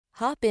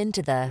Hop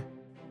into the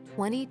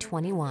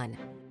 2021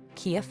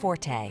 Kia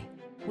Forte.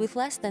 With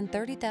less than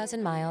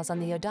 30,000 miles on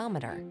the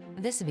odometer,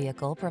 this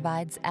vehicle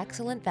provides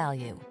excellent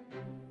value.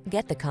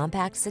 Get the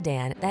compact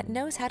sedan that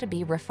knows how to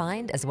be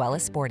refined as well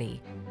as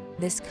sporty.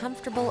 This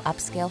comfortable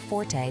upscale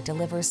Forte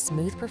delivers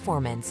smooth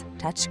performance,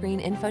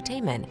 touchscreen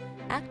infotainment,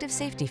 active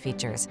safety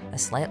features, a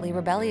slightly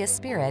rebellious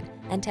spirit,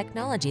 and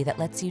technology that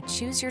lets you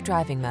choose your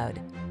driving mode.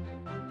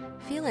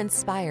 Feel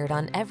inspired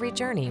on every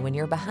journey when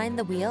you're behind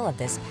the wheel of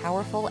this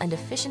powerful and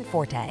efficient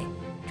Forte.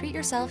 Treat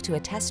yourself to a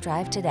test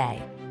drive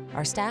today.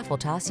 Our staff will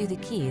toss you the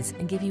keys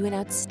and give you an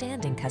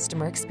outstanding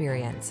customer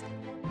experience.